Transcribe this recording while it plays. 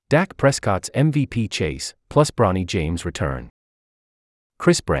Dak Prescott's MVP chase, plus Bronny James return.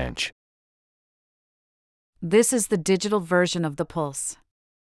 Chris Branch. This is the digital version of the Pulse.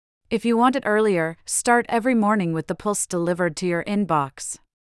 If you want it earlier, start every morning with the Pulse delivered to your inbox.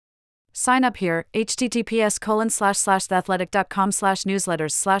 Sign up here,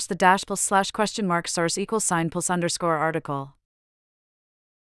 https://theathletic.com/newsletters/the-pulse/?pulse_article.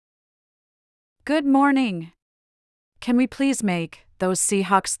 Good morning. Can we please make those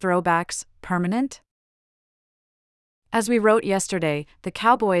Seahawks throwbacks permanent? As we wrote yesterday, the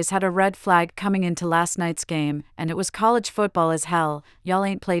Cowboys had a red flag coming into last night's game, and it was college football as hell. Y'all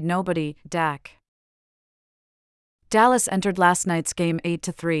ain't played nobody, Dak. Dallas entered last night's game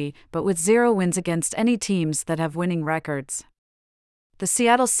 8-3, but with 0 wins against any teams that have winning records. The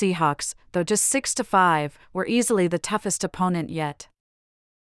Seattle Seahawks, though just 6-5, were easily the toughest opponent yet.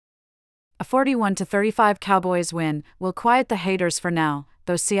 A 41-35 Cowboys win will quiet the haters for now,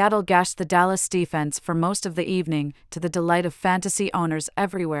 though Seattle gashed the Dallas defense for most of the evening, to the delight of fantasy owners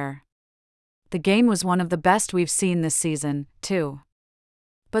everywhere. The game was one of the best we've seen this season, too.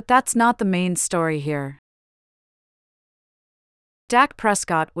 But that's not the main story here. Dak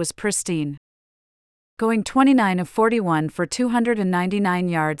Prescott was pristine, going 29 of 41 for 299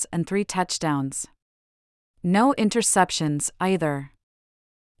 yards and 3 touchdowns. No interceptions, either.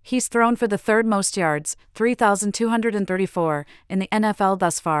 He's thrown for the third most yards, 3,234, in the NFL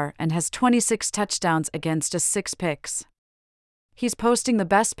thus far and has 26 touchdowns against just 6 picks. He's posting the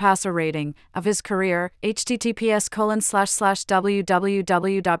best passer rating of his career,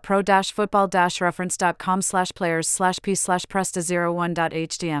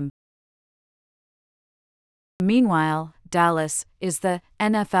 https://www.pro-football-reference.com/players/p/presta01.htm. Meanwhile, Dallas is the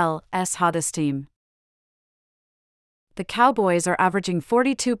NFL's hottest team. The Cowboys are averaging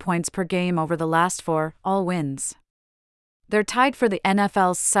 42 points per game over the last 4 all wins. They're tied for the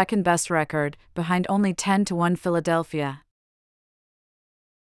NFL's second-best record, behind only 10-1 Philadelphia.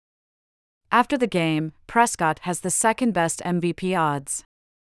 After the game, Prescott has the second-best MVP odds,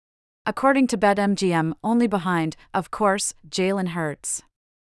 according to BetMGM, only behind, of course, Jalen Hurts,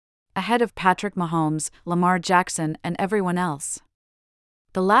 ahead of Patrick Mahomes, Lamar Jackson, and everyone else.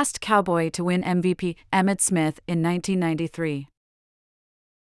 The last Cowboy to win MVP, Emmitt Smith, in 1993.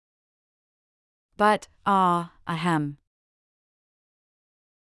 But, ahem.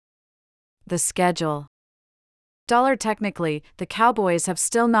 The schedule. Technically, the Cowboys have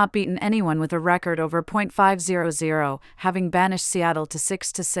still not beaten anyone with a record over .500, having banished Seattle to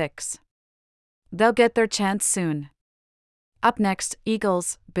 6-6. They'll get their chance soon. Up next,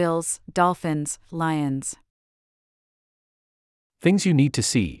 Eagles, Bills, Dolphins, Lions. Things you need to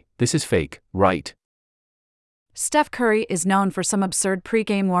see. This is fake, right? Steph Curry is known for some absurd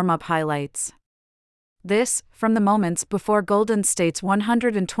pre-game warm-up highlights. This, from the moments before Golden State's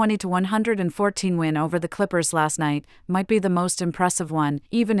 120-114 win over the Clippers last night, might be the most impressive one,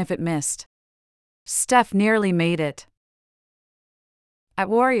 even if it missed. Steph nearly made it. At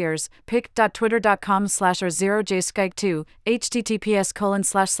Warriors, pic.twitter.com/r0jskyke2,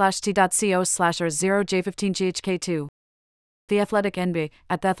 https://t.co/r0j15ghk2. The Athletic NBA,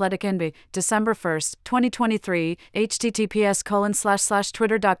 at The Athletic NBA, December 1st, 2023,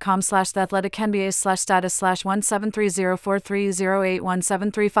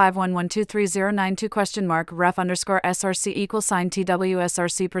 https://twitter.com/theathleticnba/status/1730430817351123092?mark ref_src=sign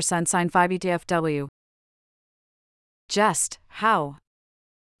TWSRC%sign 5etfw. How?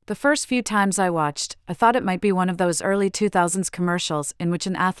 The first few times I watched, I thought it might be one of those early 2000s commercials in which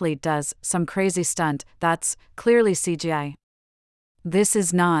an athlete does some crazy stunt that's clearly CGI. This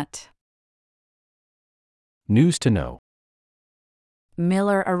is not. News to know.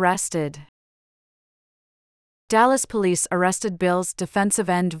 Miller arrested. Dallas police arrested Bills defensive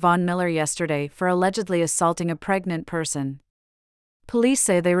end Von Miller yesterday for allegedly assaulting a pregnant person. Police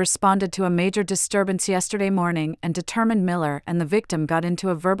say they responded to a major disturbance yesterday morning and determined Miller and the victim got into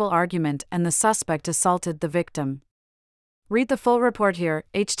a verbal argument and the suspect assaulted the victim. Read the full report here,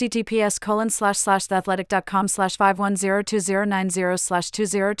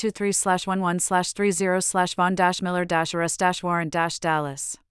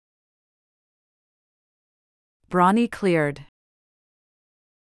 Bronny cleared.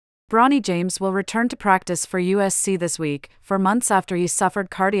 Bronny James will return to practice for USC this week, 4 months after he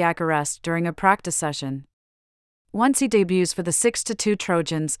suffered cardiac arrest during a practice session. Once he debuts for the 6-2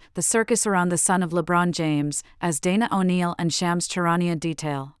 Trojans, the circus around the son of LeBron James, as Dana O'Neal and Shams Charania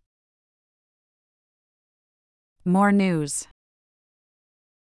detail. More news.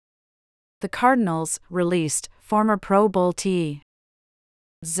 The Cardinals released former Pro Bowl TE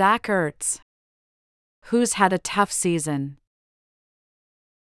Zach Ertz, who's had a tough season.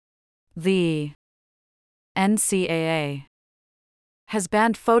 The NCAA has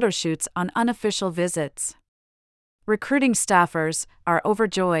banned photo shoots on unofficial visits. Recruiting staffers are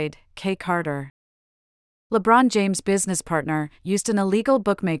overjoyed, Kay Carter. LeBron James' business partner used an illegal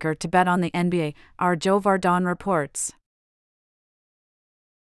bookmaker to bet on the NBA, our Joe Vardon reports.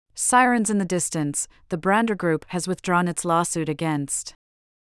 Sirens in the distance, the Brander Group has withdrawn its lawsuit against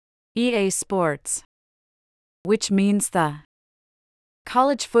EA Sports, which means the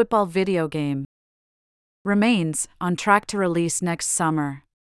college football video game remains on track to release next summer.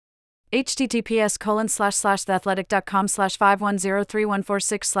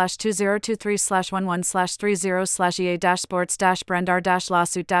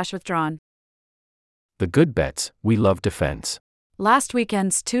 The good bets, we love defense. Last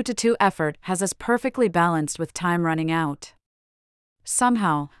weekend's 2-2 effort has us perfectly balanced with time running out.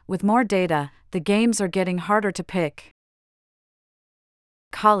 Somehow, with more data, the games are getting harder to pick.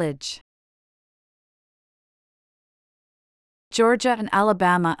 College. Georgia and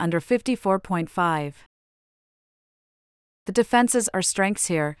Alabama under 54.5. The defenses are strengths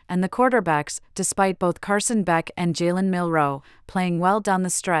here, and the quarterbacks, despite both Carson Beck and Jalen Milroe playing well down the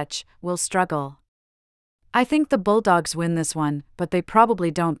stretch, will struggle. I think the Bulldogs win this one, but they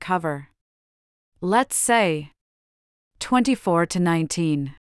probably don't cover. Let's say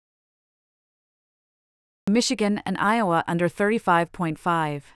 24-19. Michigan and Iowa under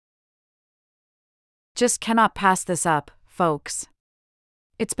 35.5. Just cannot pass this up, folks.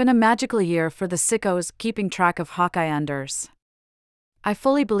 It's been a magical year for the sickos keeping track of Hawkeye unders. I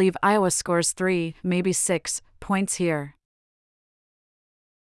fully believe Iowa scores 3, maybe 6, points here.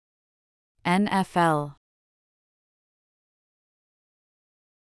 NFL.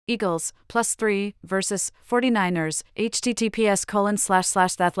 Eagles, +3, versus 49ers,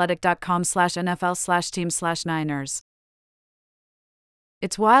 https://theathletic.com/NFL/team/Niners.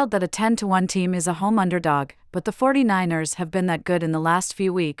 It's wild that a 10-1 team is a home underdog, but the 49ers have been that good in the last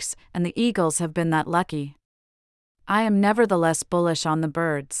few weeks, and the Eagles have been that lucky. I am nevertheless bullish on the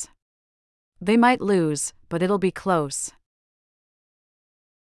Birds. They might lose, but it'll be close.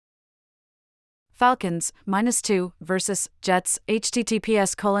 Falcons, -2, versus Jets,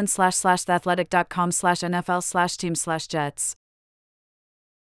 https://theathletic.com/NFL/team/Jets.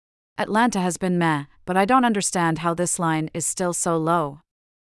 Atlanta has been meh, but I don't understand how this line is still so low.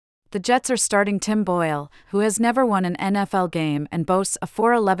 The Jets are starting Tim Boyle, who has never won an NFL game and boasts a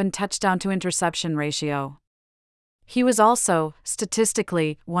 4.11 touchdown-to-interception ratio. He was also,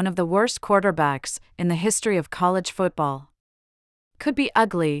 statistically, one of the worst quarterbacks in the history of college football. Could be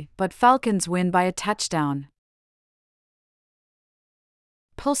ugly, but Falcons win by a touchdown.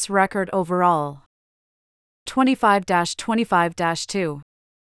 Pulse record overall 25-25-2.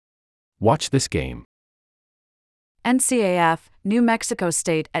 Watch this game. NCAF, New Mexico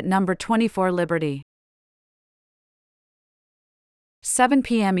State at number 24 Liberty. 7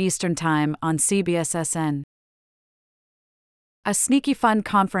 p.m. Eastern Time on CBS-SN. A sneaky fun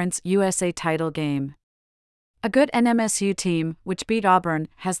Conference USA title game. A good NMSU team, which beat Auburn,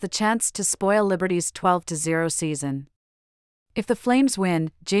 has the chance to spoil Liberty's 12-0 season. If the Flames win,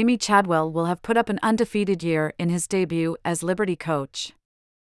 Jamie Chadwell will have put up an undefeated year in his debut as Liberty coach.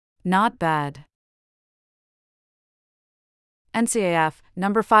 Not bad. NCAF,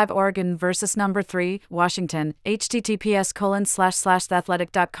 number 5 Oregon versus number 3 Washington,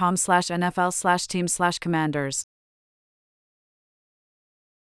 https://theathletic.com/NFL/team/Commanders.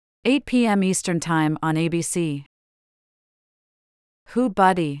 8 p.m. Eastern Time on ABC. Who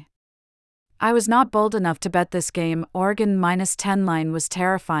buddy? I was not bold enough to bet this game. Oregon -10 line was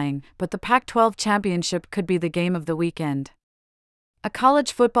terrifying, but the Pac-12 championship could be the game of the weekend. A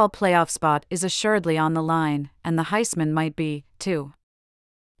college football playoff spot is assuredly on the line, and the Heisman might be, too.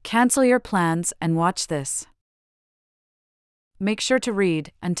 Cancel your plans and watch this. Make sure to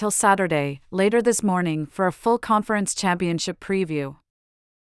read until Saturday, later this morning, for a full conference championship preview.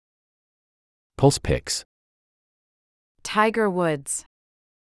 Pulse picks. Tiger Woods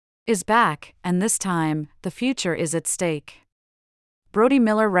is back, and this time, the future is at stake. Brody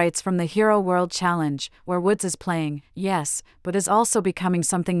Miller writes from the Hero World Challenge, where Woods is playing, yes, but is also becoming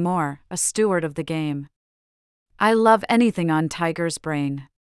something more, a steward of the game. I love anything on Tiger's brain.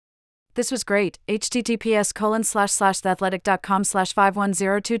 This was great.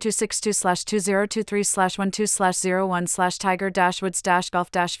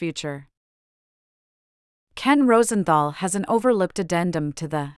 https://theathletic.com/5102266/2023/12/01/Tiger-Woods-golf-future. Ken Rosenthal has an overlooked addendum to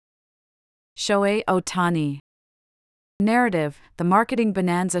the Shohei Ohtani narrative, the marketing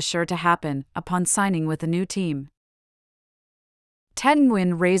bonanza sure to happen upon signing with a new team.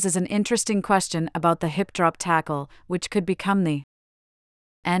 Tenwin raises an interesting question about the hip drop tackle, which could become the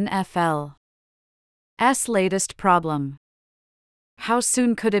NFL's latest problem. How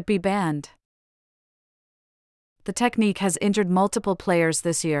soon could it be banned? The technique has injured multiple players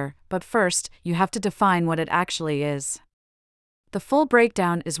this year, but first, you have to define what it actually is. The full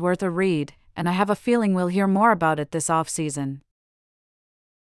breakdown is worth a read, and I have a feeling we'll hear more about it this offseason.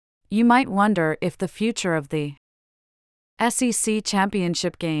 You might wonder if the future of the SEC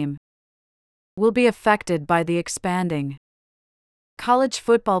championship game will be affected by the expanding college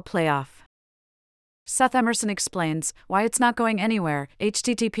football playoff. Seth Emerson explains why it's not going anywhere.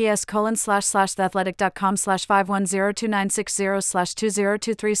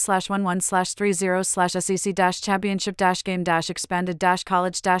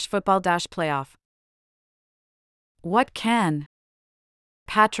 What can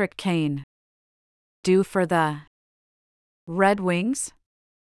Patrick Kane do for the Red Wings?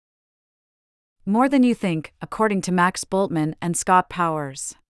 More than you think, according to Max Bultman and Scott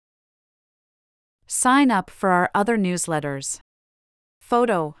Powers. Sign up for our other newsletters.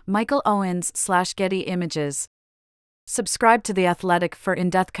 Photo, Michael Owens/Getty Images. Subscribe to The Athletic for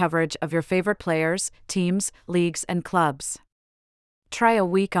in-depth coverage of your favorite players, teams, leagues, and clubs. Try a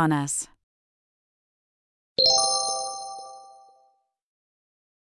week on us.